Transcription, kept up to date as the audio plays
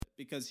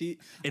because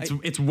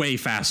it's way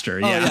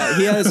faster. Oh,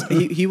 yeah.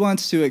 He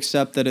wants to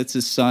accept that it's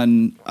his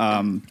son.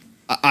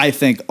 I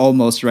think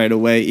almost right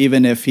away,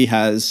 even if he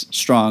has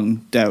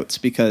strong doubts,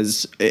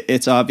 because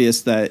it's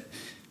obvious that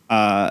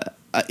I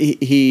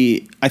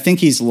think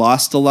he's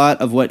lost a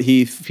lot of what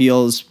he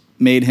feels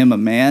made him a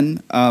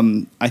man.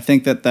 I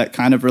think that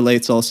kind of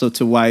relates also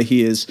to why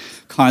he is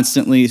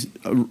constantly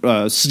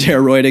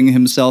steroiding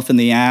himself in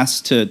the ass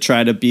to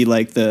try to be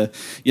like the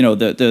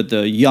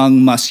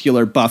young,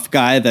 muscular, buff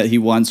guy that he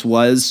once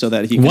was, so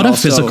that he what can a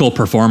physical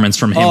performance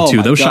from him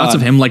too. Those shots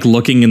of him like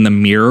looking in the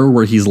mirror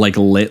where he's like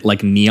lit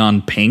like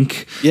neon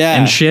pink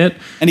and shit.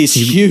 And he's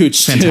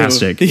huge,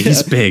 fantastic. Too.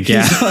 He's big,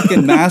 he's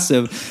fucking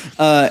massive.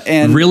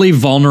 And really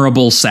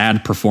vulnerable,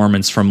 sad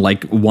performance from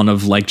like one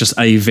of like just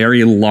a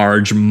very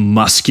large,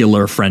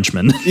 muscular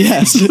Frenchman.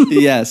 yes.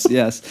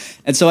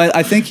 And so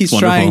I think he's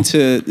trying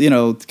to,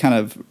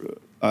 kind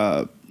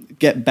of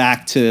get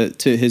back to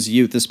his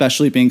youth,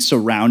 especially being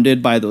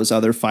surrounded by those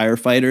other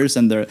firefighters,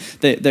 and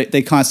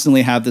they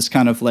constantly have this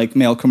kind of like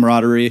male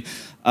camaraderie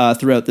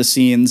throughout the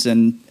scenes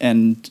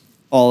and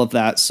all of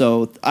that.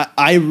 So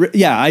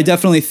I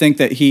definitely think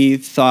that he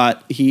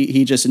thought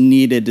he just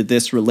needed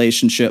this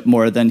relationship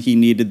more than he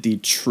needed the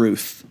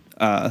truth.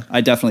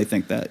 I definitely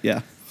think that.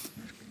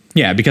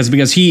 Yeah,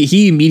 because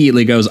he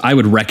immediately goes, I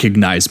would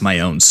recognize my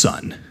own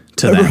son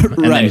to them.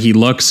 And then he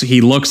looks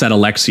at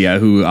Alexia,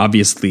 who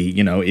obviously,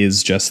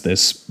 is just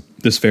this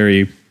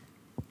very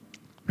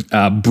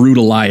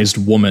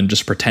brutalized woman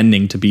just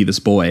pretending to be this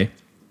boy.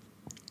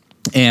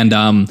 And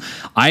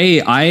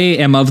I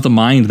am of the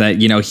mind that,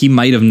 he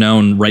might have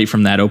known right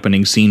from that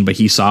opening scene, but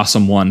he saw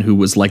someone who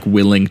was like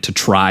willing to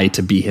try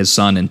to be his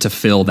son and to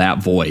fill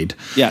that void.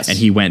 Yes. And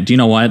he went, do you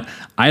know what?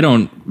 I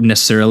don't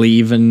necessarily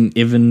even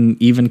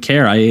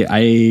care.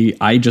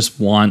 I just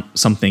want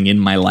something in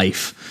my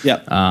life.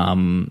 Yeah.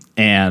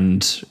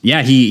 And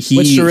yeah, he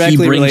which directly he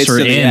brings relates her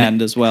to the in.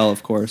 end as well,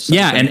 of course.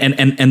 Yeah,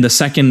 and the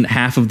second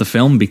half of the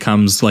film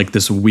becomes like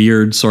this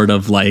weird sort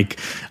of like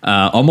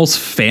almost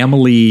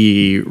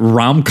family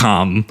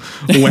rom-com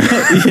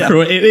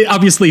where it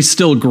obviously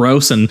still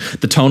gross and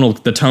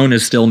the tone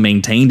is still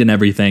maintained and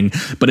everything,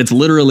 but it's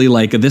literally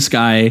like this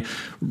guy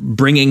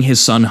bringing his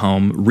son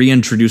home,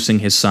 reintroducing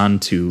his son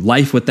to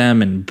life with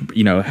them, and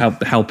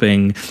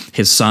helping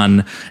his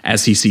son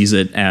as he sees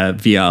it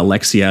via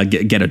Alexia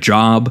get a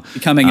job,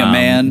 becoming a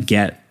man,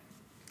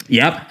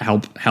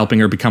 helping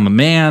her become a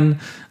man,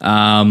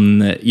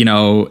 and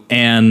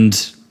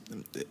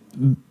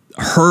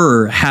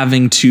her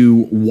having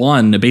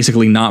to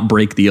basically not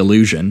break the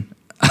illusion.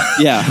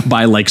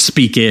 By like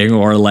speaking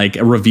or like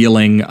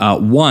revealing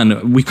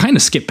we kind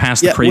of skip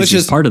past the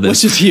craziest part of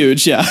this, which is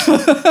huge.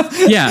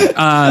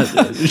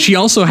 She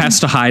also has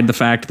to hide the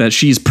fact that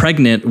she's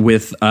pregnant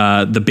with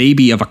the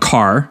baby of a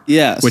car,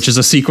 which is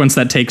a sequence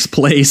that takes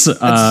place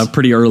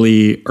pretty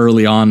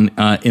early on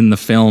in the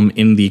film,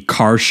 in the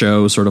car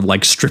show sort of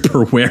like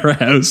stripper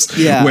warehouse,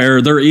 where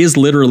there is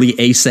literally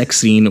a sex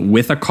scene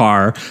with a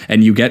car,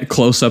 and you get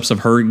close-ups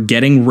of her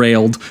getting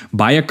railed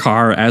by a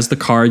car as the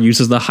car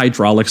uses the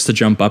hydraulics to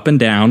jump up and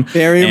down.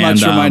 Very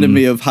much reminded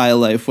me of High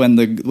Life when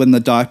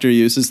the doctor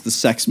uses the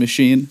sex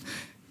machine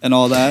and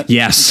all that.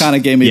 Yes, kind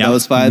of gave me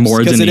those vibes,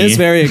 because it is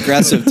very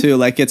aggressive too.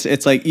 Like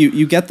it's like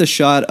you get the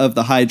shot of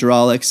the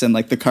hydraulics and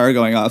like the car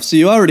going off, so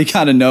you already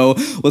kind of know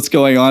what's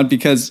going on,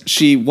 because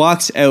she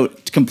walks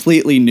out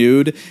completely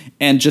nude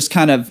and just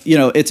kind of,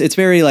 it's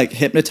very like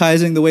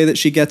hypnotizing the way that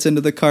she gets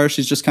into the car.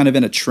 She's just kind of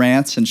in a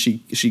trance, and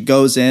she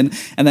goes in,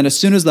 and then as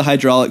soon as the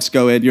hydraulics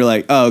go in, you're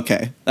like, oh,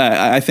 okay,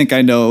 I think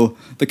I know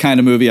the kind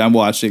of movie I'm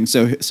watching.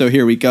 So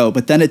here we go.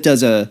 But then it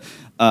does a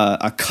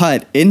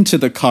cut into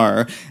the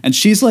car, and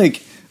she's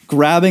like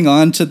grabbing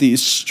onto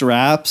these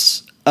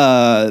straps.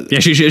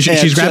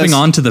 She's grabbing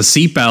onto the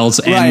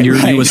seatbelts, and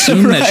you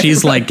assume that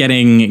she's like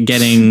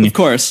getting of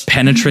course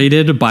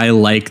penetrated by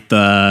like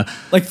the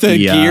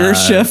gear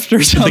shift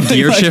or something. The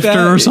gear like shifter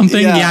that. or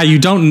something. Yeah, you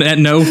don't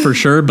know for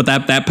sure, but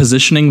that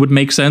positioning would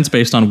make sense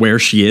based on where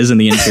she is in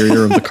the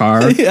interior of the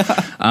car.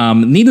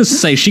 Needless to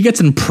say, she gets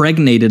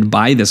impregnated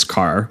by this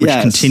car, which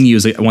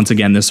continues once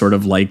again this sort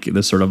of like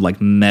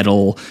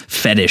metal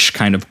fetish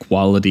kind of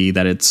quality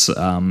that it's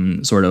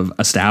sort of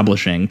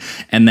establishing,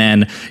 and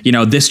then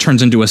this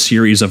turns into a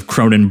series of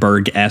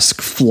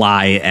Cronenberg-esque,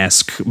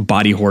 Fly-esque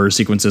body horror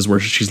sequences where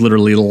she's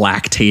literally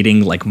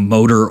lactating like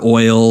motor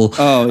oil.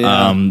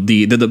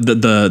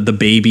 The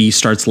baby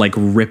starts like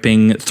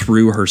ripping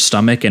through her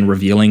stomach and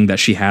revealing that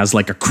she has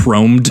like a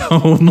chrome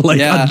dome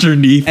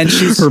underneath and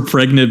her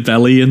pregnant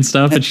belly and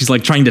stuff, and she's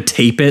like trying to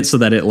tape it so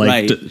that it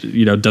like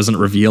doesn't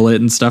reveal it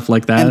and stuff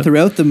like that. And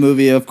throughout the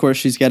movie, of course,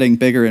 she's getting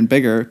bigger and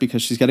bigger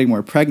because she's getting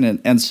more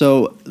pregnant, and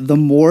so the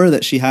more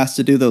that she has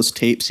to do those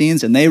tape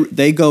scenes, and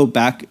they go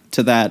back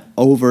to that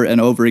over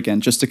and over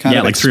again, just to kind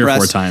of like express, 3 or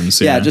 4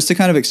 times. Yeah, just to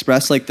kind of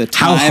express like the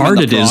time how hard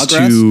and the it is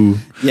progress. to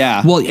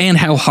Yeah. Well, and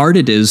how hard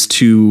it is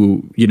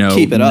to, you know,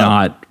 Keep it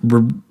not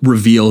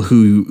reveal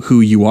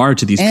who you are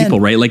to these people,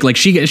 right? Like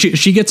she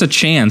gets a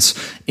chance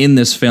in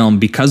this film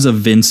because of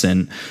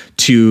Vincent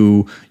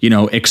to, you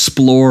know,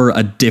 explore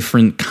a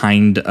different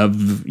kind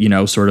of, you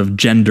know, sort of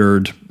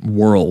gendered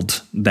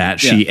world that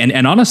she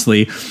and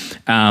honestly,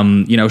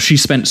 you know, she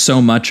spent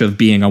so much of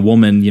being a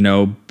woman, you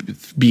know,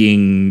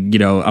 being, you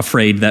know,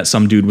 afraid that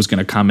some dude was going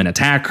to come and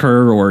attack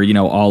her, or, you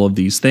know, all of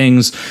these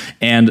things.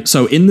 And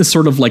so in this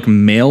sort of like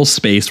male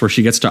space where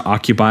she gets to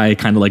occupy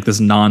kind of like this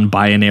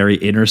non-binary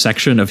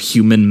intersection of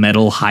human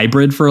metal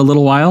hybrid for a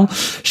little while,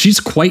 she's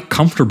quite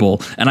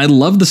comfortable. And I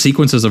love the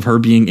sequences of her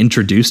being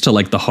introduced to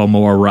like the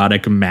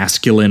homoerotic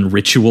masculine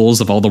rituals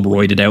of all the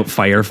roided out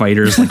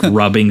firefighters, like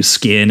rubbing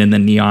skin in the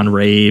neon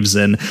raves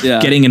and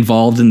getting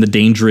involved in the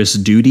dangerous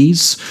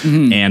duties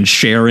and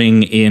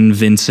sharing in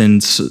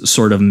Vincent's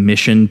sort of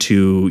mission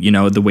to, you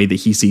know, the way that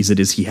he sees it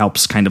is he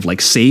helps kind of like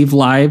save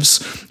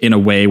lives in a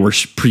way where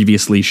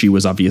previously she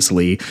was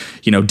obviously,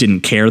 you know,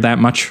 didn't care that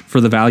much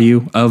for the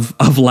value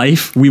of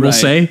life, we will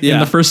say, in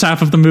the first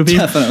half of the movie.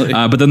 Definitely.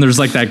 But then there's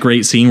like that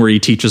great scene where he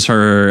teaches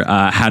her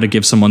how to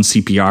give someone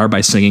CPR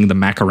by singing the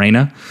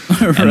Macarena.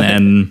 And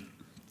then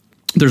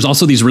there's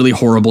also these really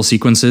horrible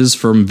sequences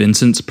from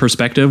Vincent's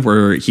perspective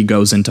where he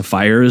goes into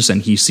fires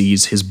and he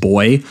sees his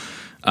boy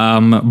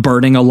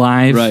burning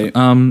alive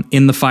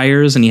in the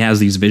fires, and he has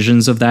these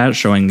visions of that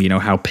showing, you know,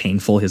 how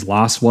painful his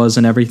loss was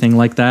and everything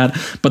like that.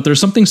 But there's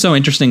something so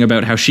interesting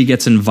about how she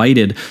gets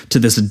invited to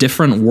this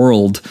different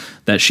world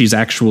that she's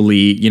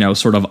actually, you know,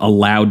 sort of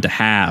allowed to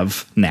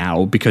have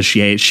now because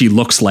she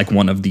looks like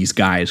one of these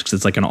guys, because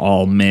it's like an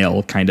all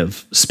male kind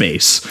of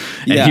space.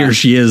 And here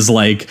she is,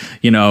 like,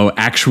 you know,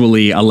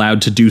 actually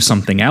allowed to do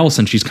something else,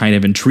 and she's kind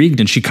of intrigued,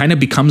 and she kind of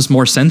becomes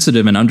more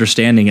sensitive and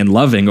understanding and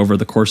loving over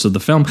the course of the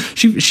film.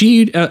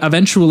 She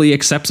eventually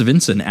accepts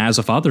Vincent as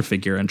a father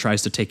figure and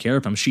tries to take care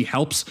of him. She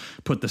helps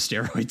put the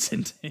steroids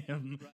into him.